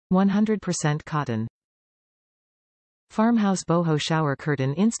100% cotton. Farmhouse Boho Shower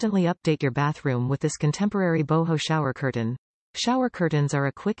Curtain. Instantly update your bathroom with this contemporary boho shower curtain. Shower curtains are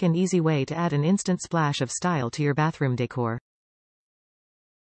a quick and easy way to add an instant splash of style to your bathroom decor.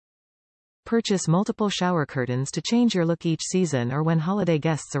 Purchase multiple shower curtains to change your look each season or when holiday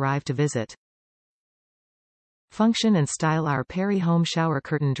guests arrive to visit. Function and style. Our Peri Home shower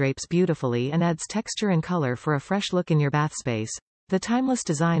curtain drapes beautifully and adds texture and color for a fresh look in your bath space. The timeless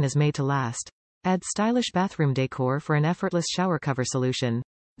design is made to last. Add stylish bathroom decor for an effortless shower cover solution.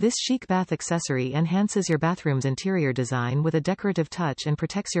 This chic bath accessory enhances your bathroom's interior design with a decorative touch and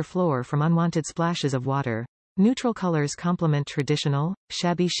protects your floor from unwanted splashes of water. Neutral colors complement traditional,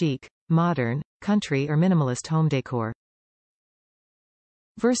 shabby chic, modern, country or minimalist home decor.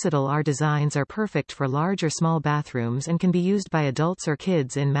 Versatile. Our designs are perfect for large or small bathrooms and can be used by adults or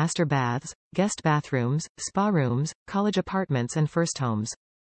kids in master baths, guest bathrooms, spa rooms, college apartments and first homes.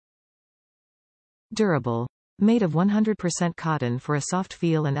 Durable. Made of 100% cotton for a soft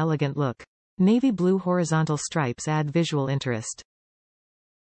feel and elegant look. Navy blue horizontal stripes add visual interest.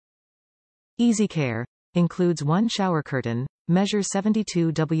 Easy care. Includes one shower curtain, measures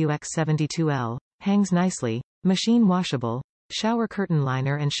 72W x 72L, hangs nicely, machine washable. Shower curtain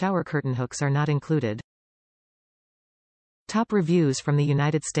liner and shower curtain hooks are not included. Top reviews from the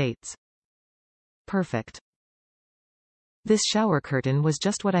United States. Perfect. This shower curtain was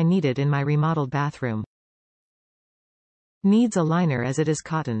just what I needed in my remodeled bathroom. Needs a liner as it is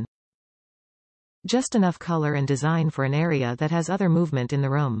cotton. Just enough color and design for an area that has other movement in the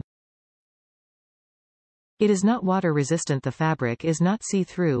room. It is not water resistant. The fabric is not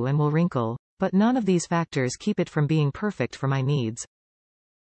see-through and will wrinkle, but none of these factors keep it from being perfect for my needs.